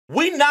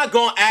We not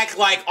gonna act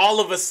like all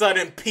of a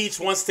sudden Peach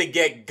wants to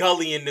get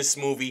gully in this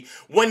movie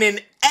when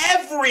in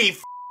every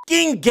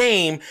f***ing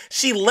game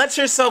she lets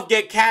herself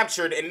get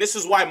captured, and this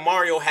is why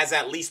Mario has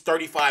at least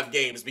 35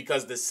 games,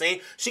 because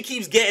she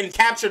keeps getting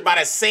captured by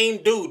the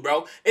same dude,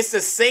 bro. It's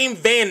the same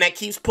van that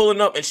keeps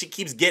pulling up and she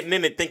keeps getting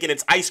in it thinking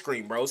it's ice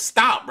cream, bro.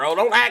 Stop, bro.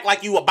 Don't act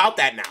like you about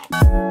that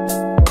now.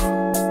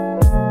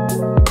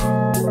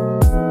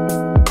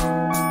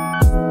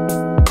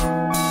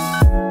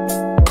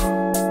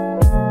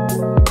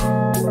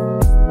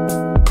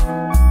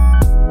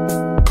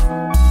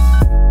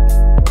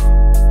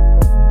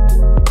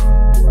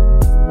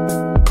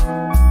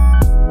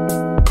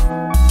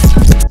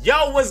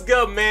 Yo, what's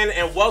good, man,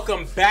 and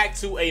welcome back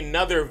to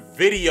another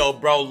video,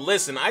 bro.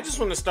 Listen, I just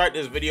want to start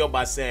this video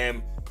by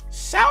saying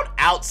shout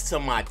outs to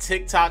my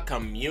TikTok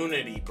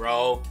community,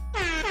 bro.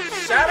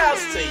 Shout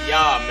outs to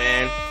y'all,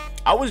 man.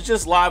 I was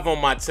just live on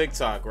my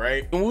TikTok,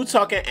 right? And we were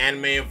talking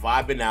anime and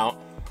vibing out,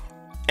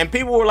 and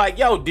people were like,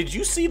 yo, did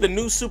you see the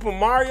new Super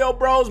Mario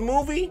Bros.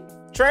 Movie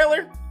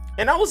trailer?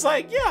 And I was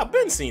like, yeah, I've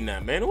been seeing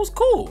that, man. It was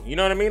cool. You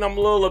know what I mean? I'm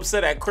a little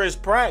upset at Chris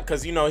Pratt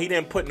because, you know, he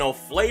didn't put no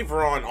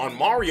flavor on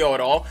Mario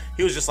at all.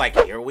 He was just like,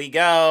 here we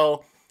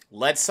go.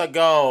 Let's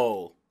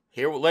go.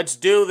 Here, let's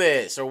do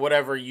this, or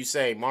whatever you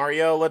say.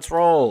 Mario, let's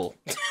roll.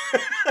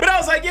 But I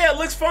was like, yeah, it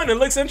looks fun. It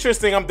looks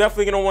interesting. I'm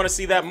definitely going to want to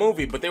see that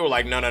movie. But they were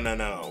like, no.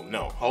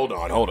 Hold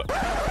on.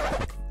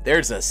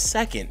 There's a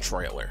second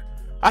trailer.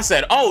 I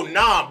said, oh,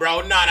 nah, bro,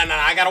 nah,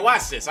 I gotta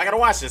watch this.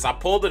 I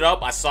pulled it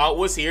up, I saw it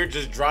was here,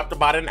 just dropped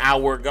about an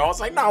hour ago. I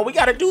was like, no, we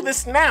gotta do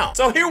this now.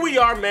 So here we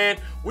are, man.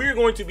 We're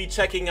going to be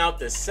checking out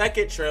the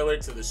second trailer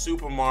to the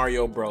Super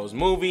Mario Bros.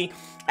 Movie.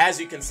 As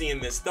you can see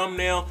in this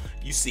thumbnail,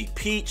 you see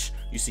Peach,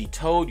 you see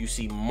Toad, you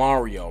see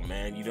Mario,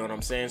 man. You know what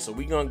I'm saying? So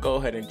we're gonna go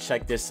ahead and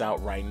check this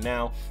out right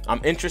now.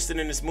 I'm interested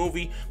in this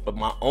movie, but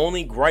my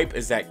only gripe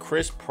is that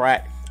Chris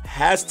Pratt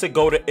has to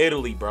go to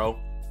Italy, bro.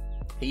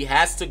 He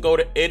has to go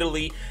to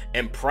Italy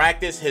and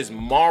practice his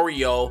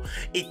Mario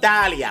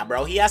Italia,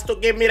 bro. He has to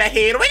give me the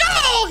here we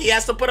go. He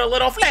has to put a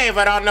little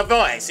flavor on the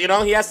voice, you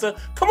know? He has to,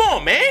 come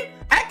on, man.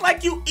 Act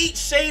like you eat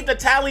shaved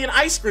Italian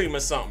ice cream or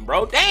something,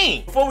 bro.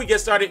 Dang. Before we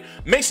get started,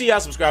 make sure y'all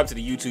subscribe to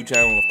the YouTube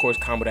channel. And of course,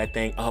 comment that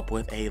thing up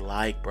with a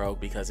like, bro,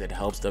 because it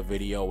helps the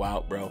video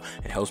out, bro.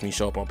 It helps me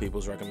show up on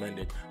people's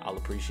recommended. I'll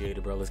appreciate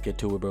it, bro. Let's get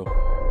to it, bro.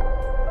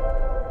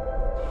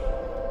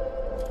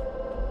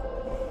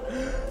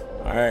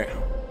 All right.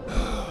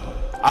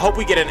 I hope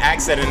we get an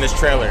accent in this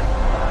trailer.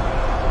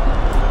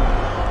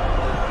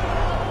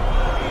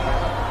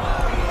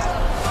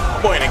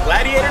 Boy, in a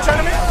gladiator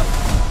tournament?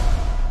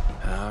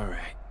 All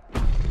right.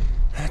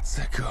 That's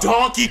a go.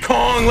 Donkey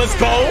Kong, let's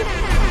go!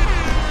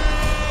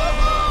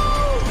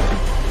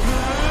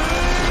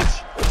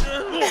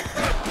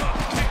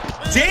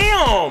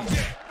 Damn!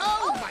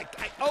 Oh my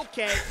god,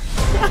 okay.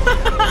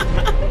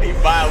 He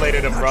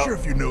violated him, bro. Not sure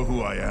if you know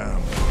who I am,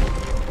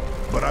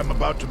 but I'm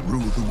about to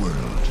rule the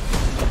world.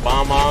 The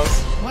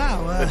Bob-ombs.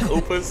 Wow, the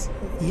Koopas.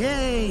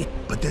 Yay.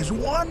 But there's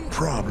one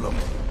problem.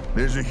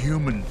 There's a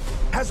human,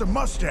 has a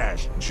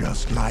mustache,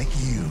 just like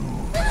you.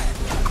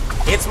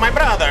 It's my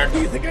brother.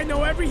 Do you think I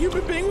know every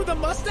human being with a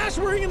mustache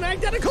wearing an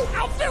identical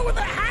outfit with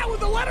a hat with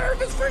the letter of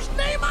his first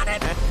name on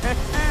it?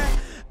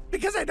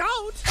 Because I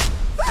don't.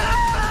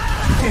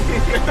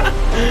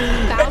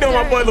 I know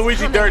my boy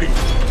Luigi dirty.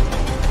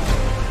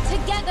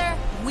 Together,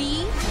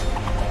 we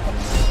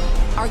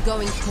are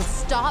going to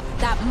stop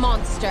that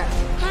monster.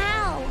 How?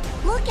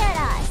 Look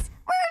at us.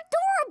 We're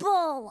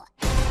adorable.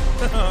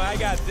 Oh, I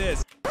got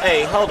this.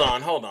 Hey, hold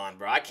on,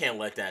 bro. I can't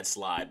let that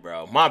slide,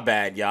 bro. My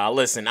bad, y'all.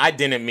 Listen, I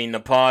didn't mean to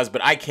pause,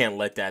 but I can't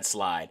let that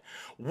slide.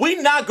 We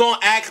not gonna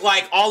act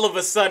like all of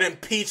a sudden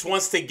Peach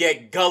wants to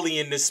get gully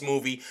in this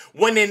movie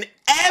when in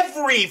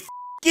every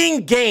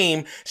f***ing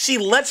game she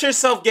lets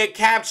herself get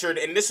captured,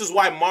 and this is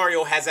why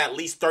Mario has at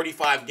least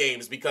 35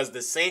 games, because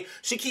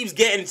she keeps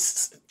getting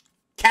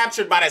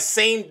captured by the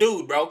same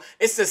dude, bro.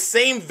 It's the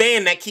same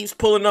van that keeps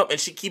pulling up and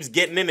she keeps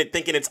getting in it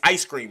thinking it's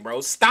ice cream,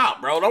 bro.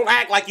 Stop, bro. Don't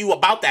act like you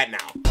about that now.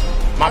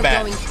 My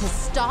bad. We're going to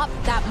stop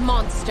that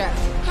monster.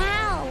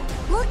 How?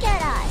 Look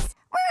at us.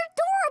 We're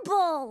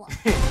adorable.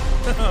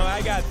 Oh,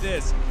 I got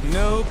this.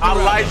 No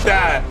problem. I like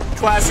that.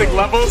 Classic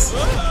levels.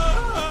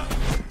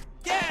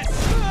 Yes.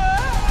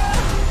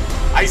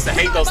 I used to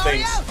hate those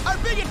things. Our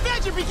big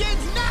adventure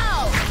begins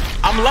now.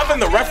 I'm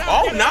loving the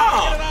oh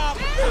no.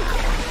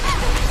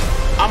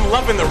 I'm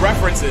loving the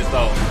references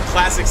though.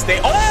 Classic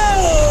state.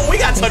 Oh, we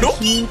got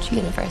Tanuki. Huge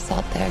universe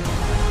out there.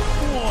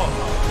 Whoa.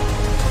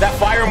 That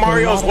Fire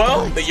Mario as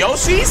well. The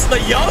Yoshis.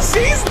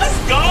 Let's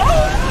go.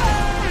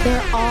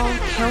 They're all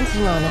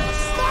counting on us.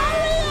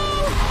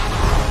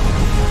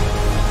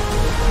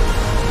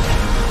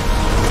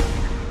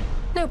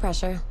 No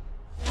pressure.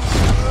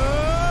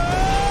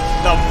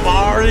 The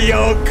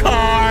Mario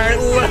Kart.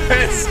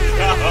 Let's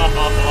go.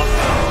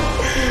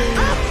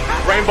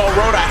 Rainbow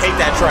Road. I hate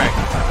that track.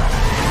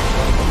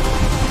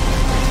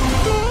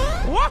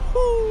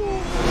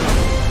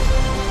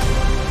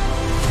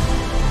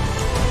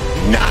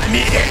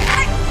 Nani?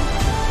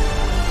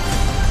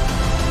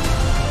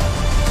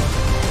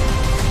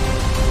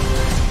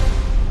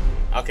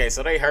 Okay,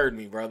 so they heard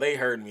me, bro. They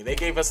heard me. They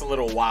gave us a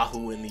little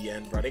wahoo in the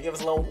end, bro. They gave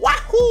us a little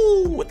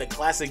wahoo with the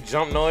classic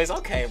jump noise.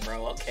 Okay,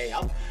 bro. Okay,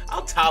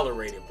 I'll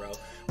tolerate it, bro.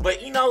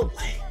 But you know,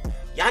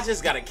 y'all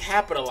just gotta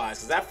capitalize.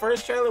 Cause that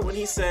first trailer when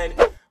he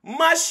said,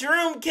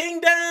 "Mushroom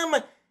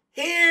Kingdom,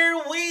 here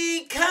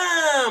we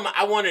come,"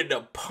 I wanted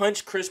to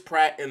punch Chris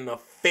Pratt in the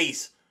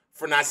face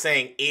for not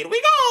saying, "Here we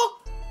go."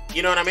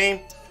 You know what I mean?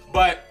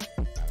 But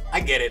I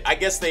get it. I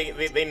guess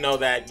they know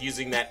that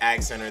using that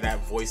accent or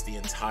that voice the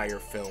entire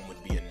film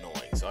would be annoying.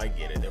 So I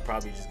get it. They're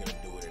probably just gonna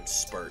do it in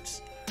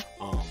spurts,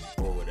 or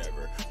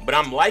whatever. But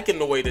I'm liking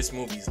the way this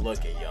movie's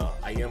looking, y'all.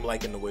 I am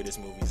liking the way this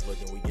movie's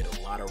looking. We get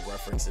a lot of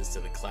references to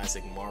the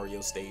classic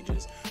Mario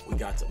stages.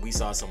 We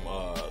saw some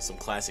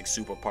classic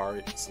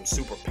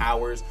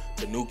superpowers.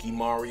 Tanuki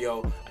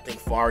Mario. I think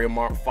Fire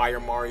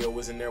Mario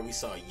was in there. We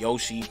saw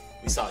Yoshi.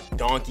 We saw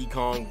Donkey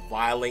Kong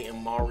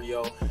violating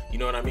Mario. You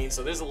know what I mean?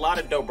 So there's a lot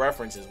of dope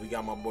references. We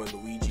got my boy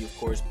Luigi, of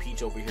course.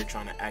 Peach over here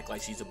trying to act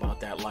like she's about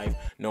that life,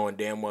 knowing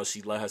damn well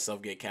she let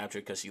herself get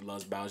captured because she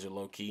loves Bowser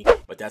low-key.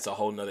 But that's a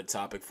whole nother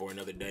topic for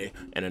another day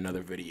and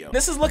another video.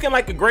 This is looking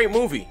like a great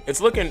movie. It's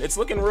looking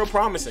real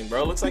promising,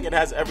 bro. It looks like it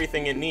has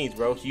everything it needs,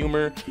 bro.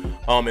 Humor.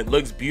 It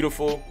looks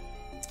beautiful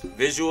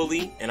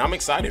visually, and I'm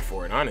excited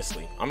for it.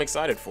 Honestly, I'm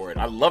excited for it.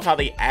 I love how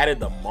they added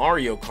the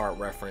Mario Kart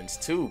reference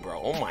too, bro.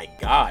 Oh my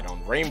god,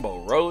 on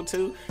Rainbow Road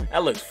too.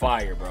 That looks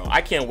fire, bro.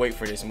 I can't wait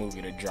for this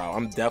movie to drop.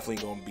 I'm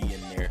definitely gonna be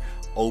in there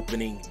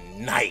opening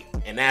night,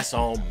 and that's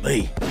on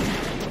me.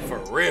 For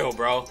real,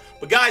 bro.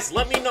 But guys,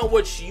 let me know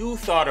what you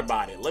thought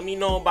about it. Let me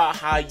know about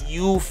how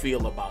you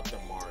feel about the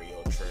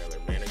Mario trailer,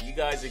 man. Are you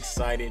guys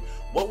excited?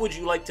 What would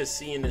you like to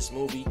see in this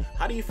movie?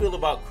 How do you feel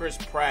about Chris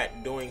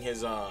Pratt doing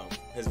his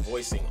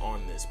voicing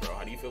on this, bro?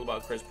 How do you feel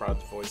about Chris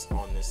Pratt's voice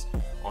on this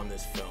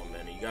film,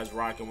 man? Are you guys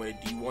rocking with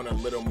it? Do you want a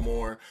little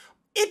more?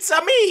 It's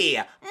a me,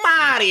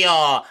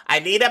 Mario.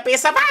 I need a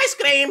piece of ice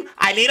cream.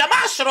 I need a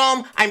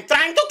mushroom. I'm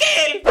trying to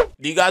kill.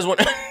 Do you guys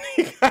want?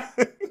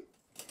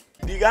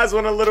 Do you guys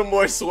want a little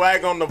more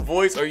swag on the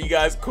voice, or are you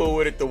guys cool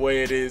with it the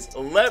way it is?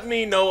 Let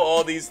me know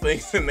all these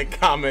things in the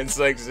comment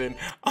section.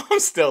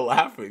 I'm still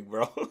laughing,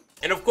 bro.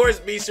 And of course,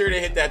 be sure to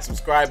hit that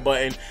subscribe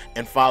button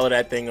and follow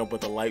that thing up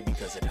with a like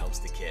because it helps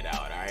the kid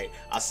out, all right?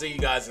 I'll see you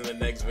guys in the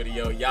next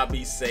video. Y'all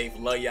be safe.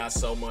 Love y'all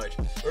so much.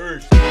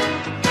 Peace.